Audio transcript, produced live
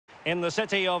in the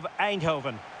city of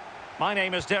Eindhoven. My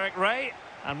name is Derek Ray,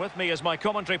 and with me is my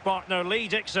commentary partner Lee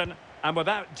Dixon, and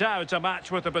without doubt a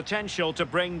match with the potential to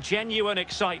bring genuine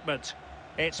excitement.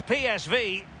 It's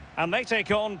PSV, and they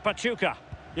take on Pachuca.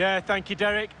 Yeah, thank you,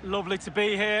 Derek. Lovely to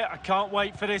be here. I can't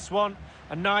wait for this one.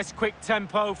 A nice quick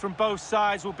tempo from both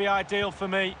sides will be ideal for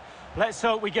me. Let's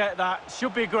hope we get that.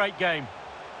 Should be a great game.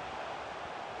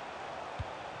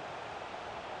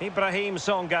 Ibrahim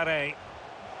Songare.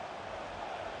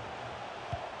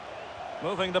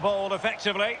 Moving the ball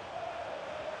effectively.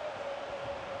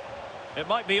 It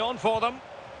might be on for them.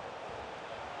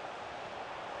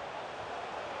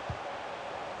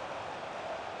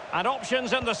 And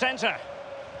options in the centre.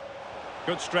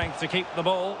 Good strength to keep the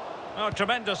ball. Oh,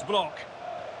 tremendous block.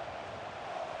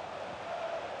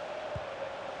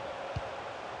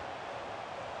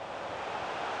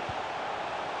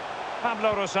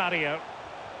 Pablo Rosario.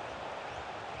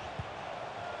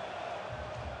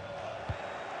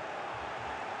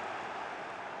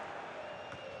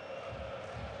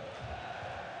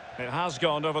 It has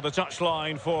gone over the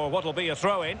touchline for what will be a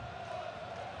throw-in.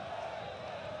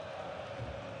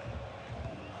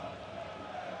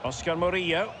 Oscar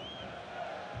Murillo.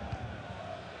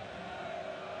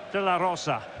 De La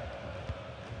Rosa.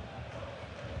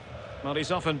 Well,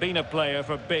 he's often been a player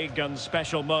for big and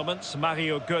special moments.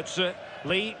 Mario Götze.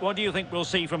 Lee, what do you think we'll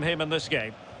see from him in this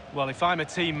game? Well, if I'm a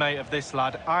teammate of this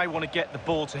lad, I want to get the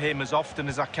ball to him as often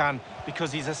as I can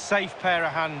because he's a safe pair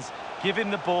of hands. Give him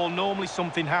the ball, normally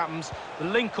something happens. The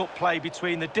link-up play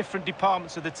between the different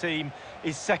departments of the team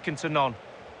is second to none.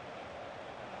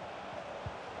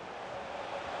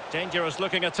 Dangerous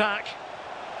looking attack.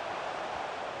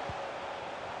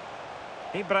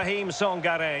 Ibrahim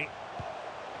Songare.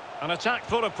 An attack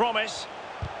full of promise,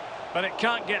 but it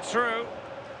can't get through.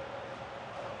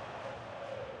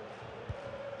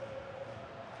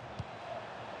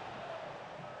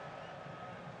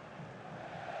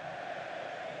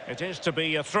 It is to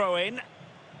be a throw-in.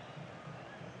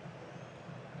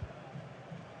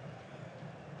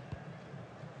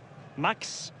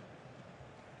 Max.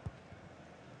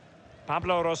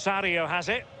 Pablo Rosario has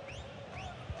it.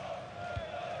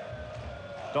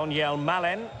 Doniel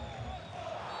Malen.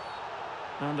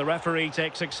 And the referee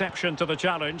takes exception to the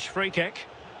challenge. Free kick.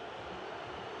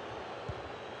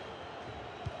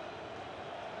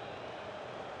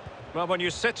 Well, when you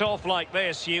sit off like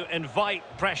this, you invite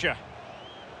pressure.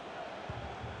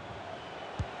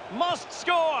 Must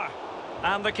score!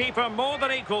 And the keeper more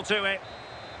than equal to it.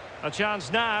 A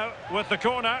chance now with the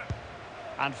corner.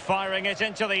 And firing it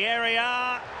into the area.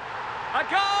 A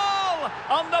goal!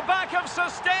 On the back of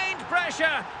sustained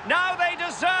pressure. Now they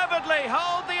deservedly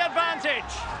hold the advantage.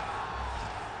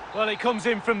 Well, it comes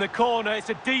in from the corner. It's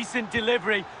a decent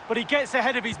delivery, but he gets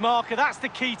ahead of his marker. That's the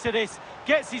key to this.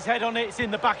 Gets his head on it. It's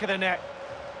in the back of the net.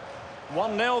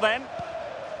 1-0 then.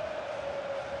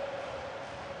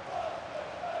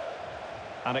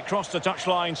 And it crossed the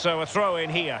touchline, so a throw in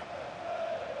here.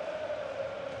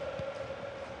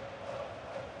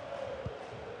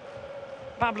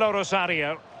 Pablo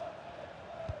Rosario.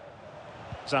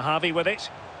 Zahavi with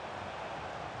it.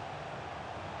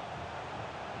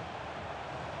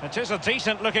 It is a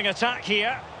decent looking attack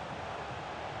here.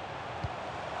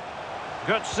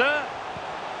 Götze.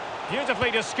 Beautifully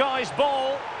disguised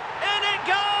ball. In it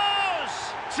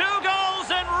goes! 2 goals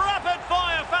in rapid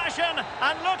fire fashion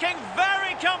and looking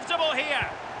very comfortable here.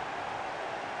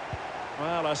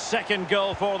 Well, a second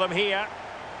goal for them here.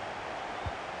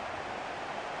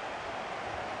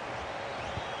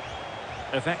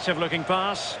 Effective looking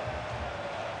pass.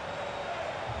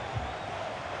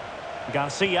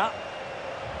 Garcia.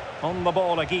 On the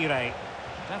ball, Aguirre.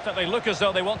 Definitely look as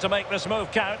though they want to make this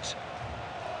move count.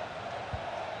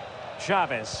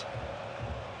 Chavez.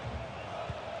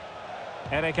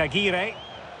 Eric Aguirre.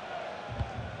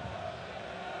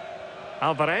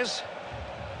 Alvarez.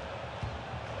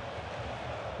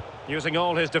 Using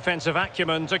all his defensive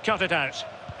acumen to cut it out.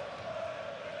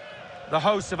 The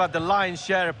hosts have had the lion's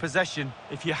share of possession.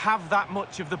 If you have that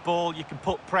much of the ball, you can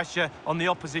put pressure on the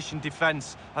opposition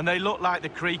defence. And they look like they're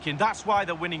creaking. That's why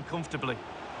they're winning comfortably.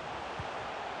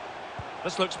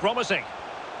 This looks promising.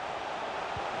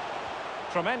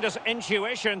 Tremendous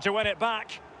intuition to win it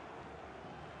back.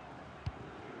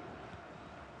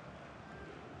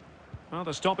 Well,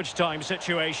 the stoppage time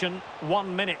situation,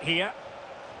 1 minute here.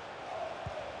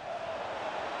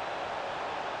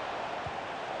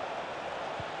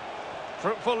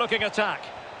 Fruitful looking attack.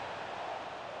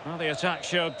 Well, the attack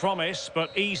showed promise,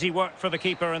 but easy work for the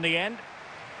keeper in the end.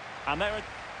 And there...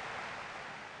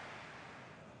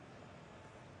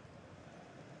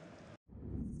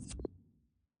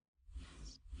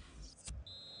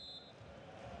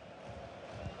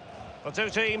 The two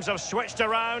teams have switched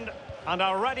around and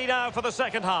are ready now for the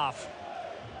second half.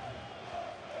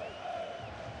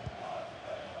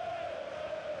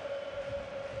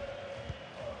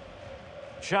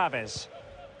 Chavez.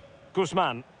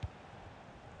 Guzman.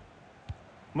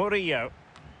 Murillo.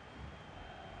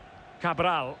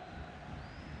 Cabral.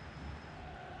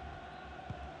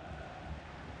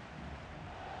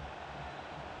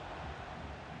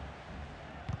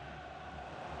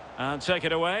 And take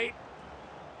it away.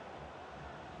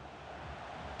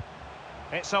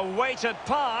 It's a weighted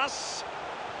pass.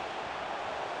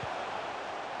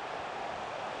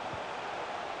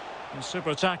 A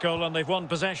super tackle, and they've won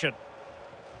possession.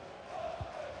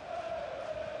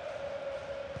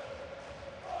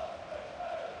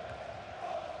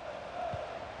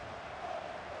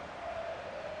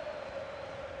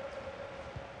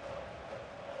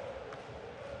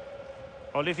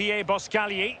 Olivier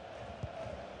Boscagli.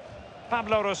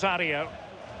 Pablo Rosario.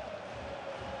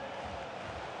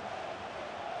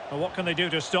 Well, what can they do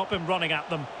to stop him running at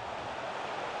them?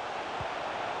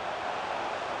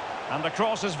 And the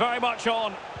cross is very much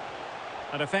on.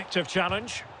 An effective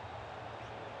challenge.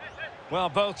 Well,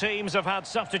 both teams have had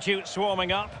substitutes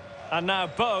swarming up, and now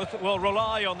both will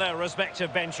rely on their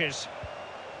respective benches.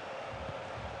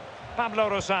 Pablo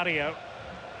Rosario.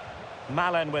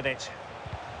 Malen with it.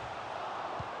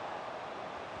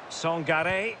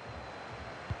 Songare.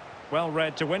 Well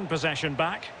read to win possession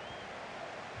back.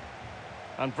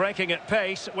 And breaking at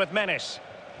pace with menace.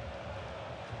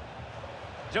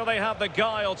 Do they have the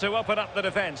guile to open up the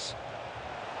defence?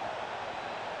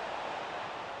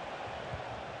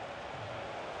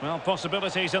 Well,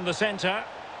 possibilities in the centre.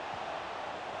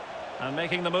 And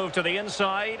making the move to the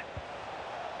inside.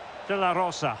 De La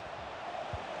Rosa.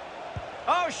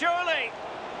 Oh, surely!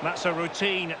 That's a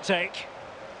routine take.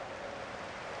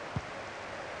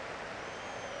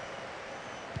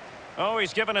 Oh,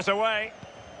 he's given us away.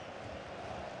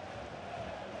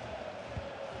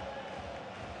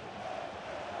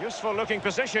 Useful looking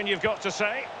position, you've got to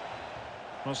say.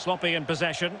 Well, sloppy in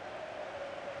possession.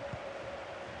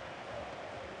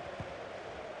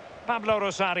 Pablo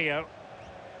Rosario.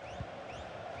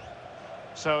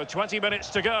 So 20 minutes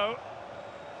to go.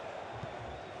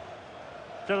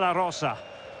 De La Rosa.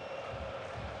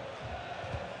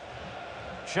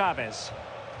 Chavez.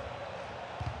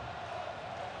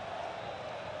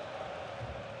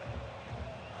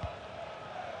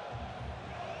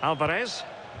 Alvarez.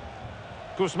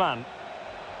 Guzman.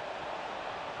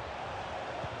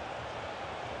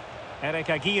 Eric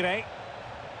Aguirre.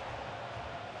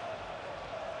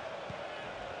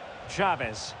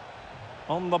 Chavez.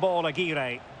 On the ball,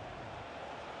 Aguirre.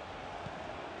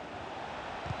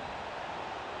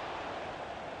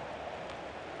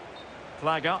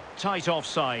 Flag up, tight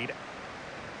offside.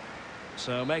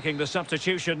 So making the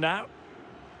substitution now.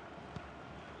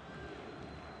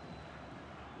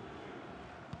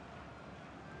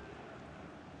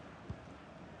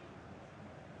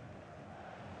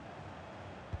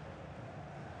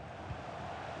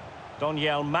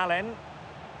 Daniel Malen.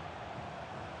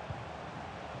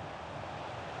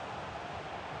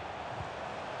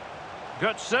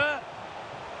 Good, sir.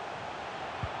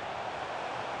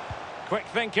 Quick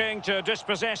thinking to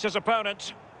dispossess his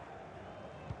opponent.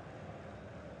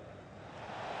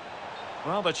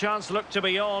 Well, the chance looked to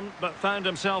be on, but found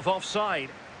himself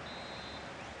offside.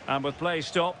 And with play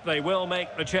stopped, they will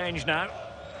make the change now.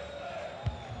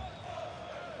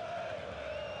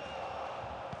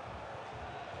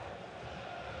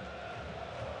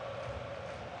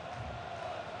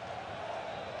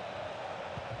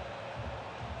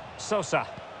 Sosa.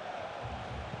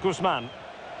 Guzman.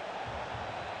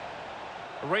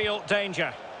 Real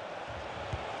danger.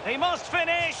 He must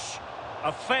finish!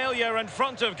 A failure in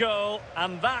front of goal,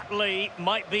 and that, Lee,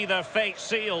 might be their fate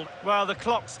sealed. Well, the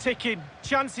clock's ticking.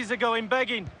 Chances are going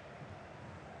begging.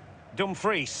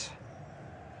 Dumfries.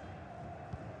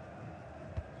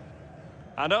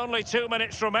 And only 2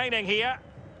 minutes remaining here.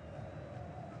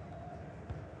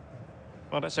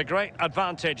 Well, it's a great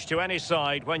advantage to any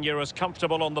side when you're as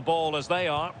comfortable on the ball as they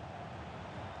are.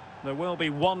 There will be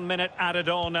 1 minute added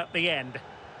on at the end.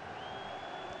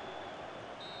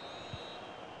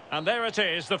 And there it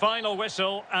is, the final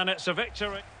whistle, and it's a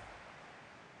victory.